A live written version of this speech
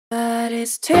But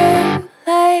it's too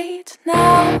late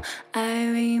now. I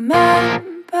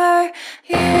remember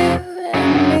you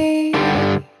and me,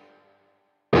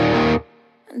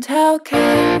 and how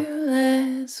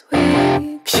careless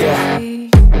we could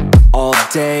be. All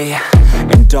day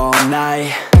and all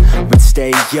night, we'd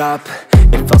stay up,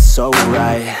 it felt so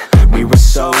right. We were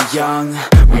so young,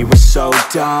 we were so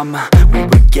dumb. We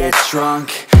would get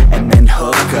drunk and then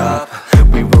hook up.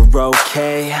 We were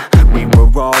okay, we were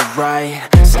alright,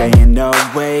 staying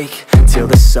awake till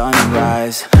the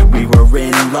sunrise. We were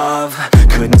in love,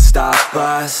 couldn't stop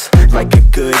us. Like a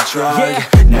good drug,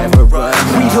 never enough.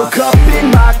 We'd hook up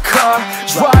in my car,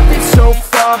 driving so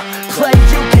far, play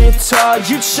your guitar,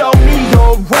 you'd show me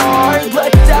your art.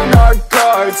 Let down our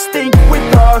guards, think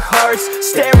with our hearts,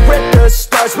 stare at the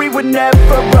stars. We were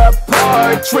never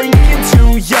apart, drinking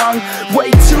too young,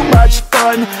 way too much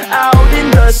fun. Out in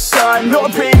the sun,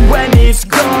 orbit when it's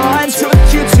gone. Took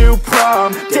you to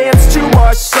prom, dance to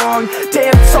our song,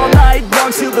 dance all night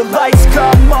long till the lights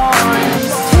come on.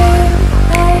 It's too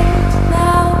late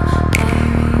now.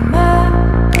 I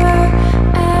remember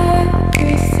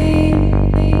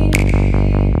everything,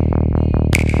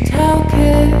 and how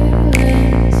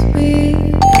careless we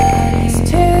got. It's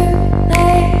too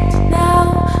late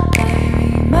now. I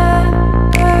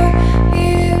remember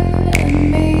you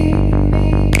and me,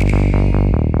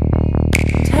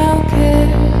 and how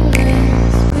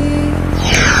careless we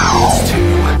got. It's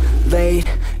too late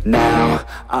now,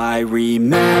 I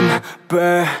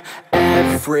remember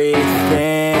everything,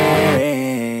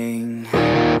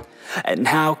 and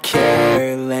how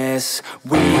careless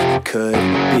we could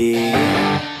be.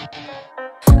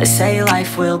 They say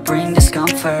life will bring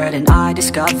discomfort, and I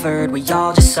discovered we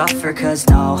all just suffer, cause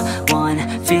no one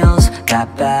feels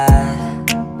that bad.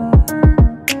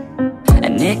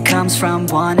 And it comes from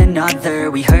one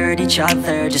another, we hurt each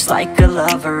other just like a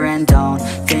lover, and don't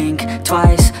think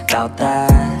twice about that.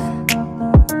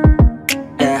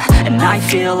 Yeah, and I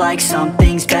feel like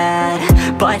something's bad,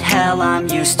 but hell, I'm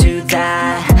used to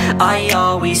that. I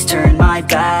always turn my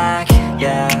back,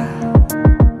 yeah.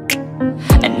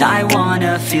 And I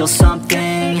wanna feel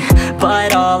something,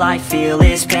 but all I feel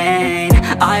is pain.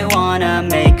 I wanna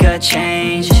make a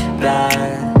change, but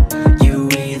you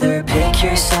either pick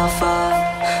yourself up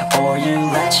or you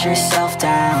let yourself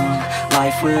down.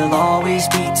 Life will always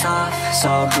be tough,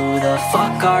 so who the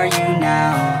fuck are you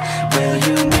now? Will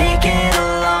you make it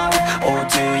alone, or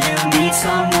do you need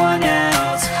someone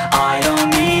else? I don't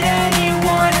need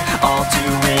anyone, I'll do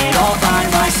it all by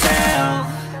myself.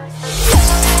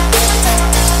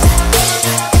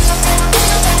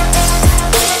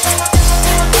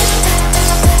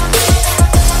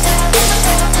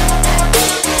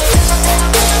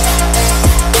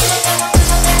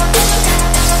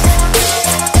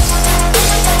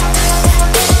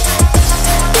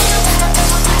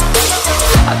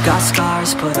 Got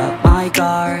scars, put up my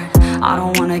guard. I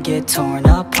don't wanna get torn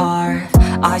apart.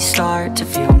 I start to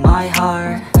feel my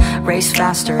heart race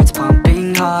faster, it's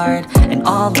pumping hard. And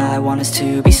all I want is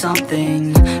to be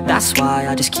something. That's why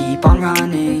I just keep on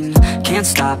running. Can't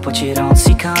stop what you don't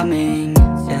see coming.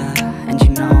 Yeah, and you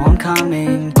know I'm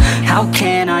coming. How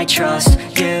can I trust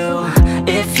you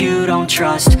if you don't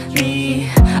trust me?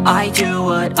 I do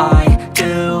what I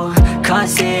do,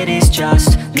 cause it is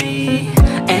just me.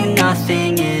 And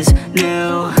nothing is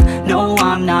new, no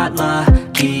I'm not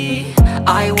lucky.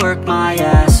 I work my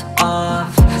ass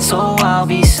off, so I'll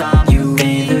be some. You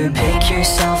either pick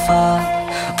yourself up,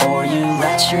 or you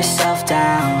let yourself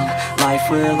down. Life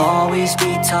will always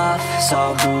be tough,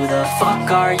 so who the fuck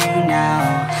are you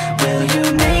now? Will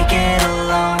you make it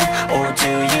alone, or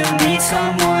do you need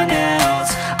someone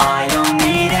else? I don't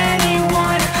need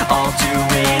anyone, I'll do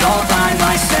it all by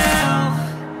myself.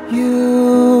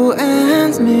 You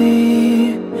and me,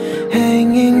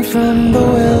 hanging from the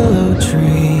willow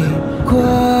tree,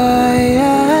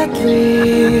 quietly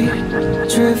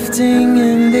drifting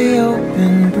in the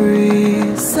open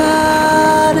breeze.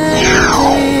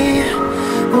 Suddenly,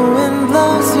 the wind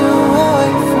blows you away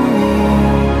from me.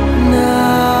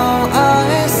 Now I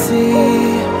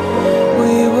see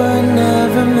we were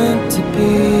never meant to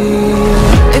be.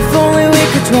 If only we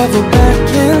could travel back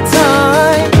in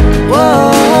time.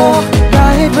 Whoa,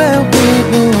 right where we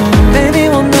belong. Maybe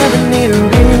we'll never need a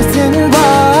reason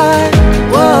why.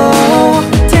 Whoa.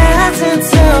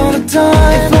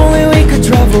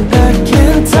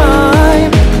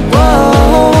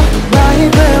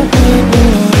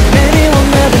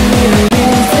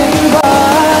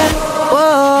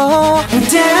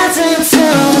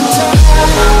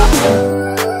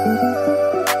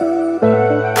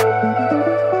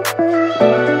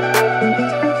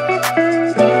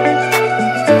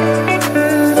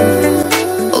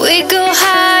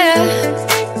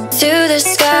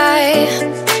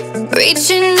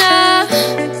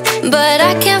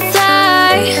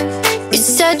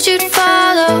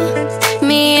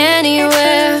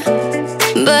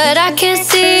 I can't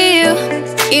see you,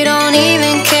 you don't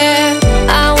even care.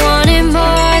 I wanted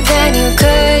more than you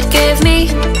could give me,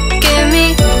 give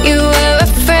me. You were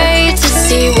afraid to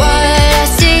see what I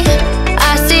see,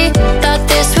 I see. Thought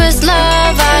this was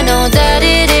love, I know that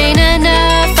it ain't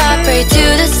enough. I pray to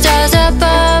the stars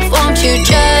above, won't you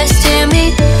just hear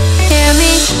me, hear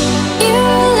me? You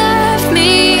left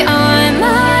me on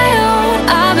my own,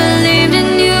 I believed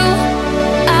in you,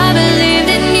 I believed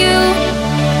in you.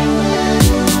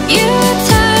 You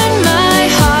turned my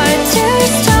heart to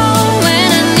stone when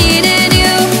I needed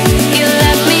you. You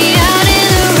left me out in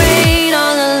the rain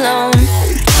all alone.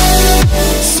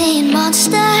 Seeing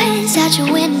monsters at your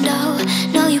window.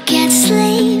 No, you can't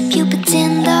sleep, you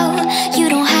pretend though. You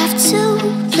don't have to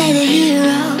play the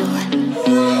hero,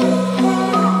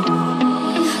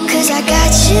 'cause I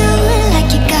got you like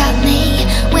you got me.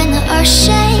 When the earth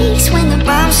shakes, when the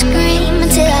bombs scream,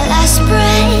 until our last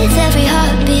breath, every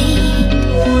heartbeat.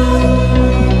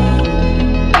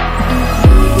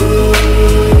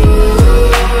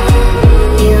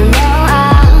 You know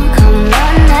I'll come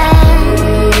running.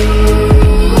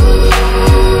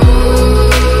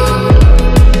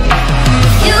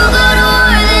 You go to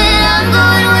war, then I'm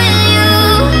going with you.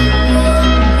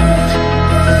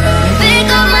 Pick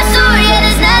up my sword, yeah,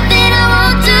 there's nothing I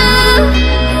won't do.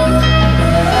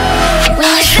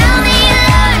 When you sound the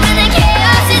alarm, when the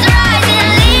chaos is rising,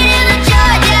 leading the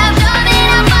charge, yeah, I'm coming,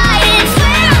 I'm fighting.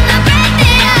 Swear on the breath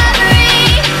that I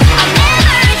breathe, I'll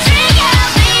never retreat, yeah,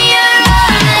 I'll be your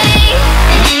army.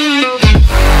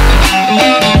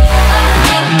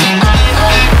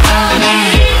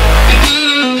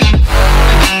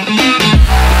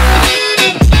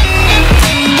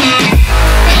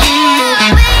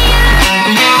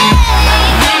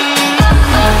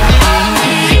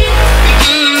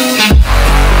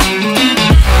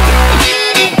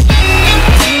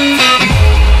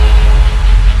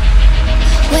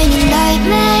 When your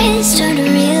nightmares turn to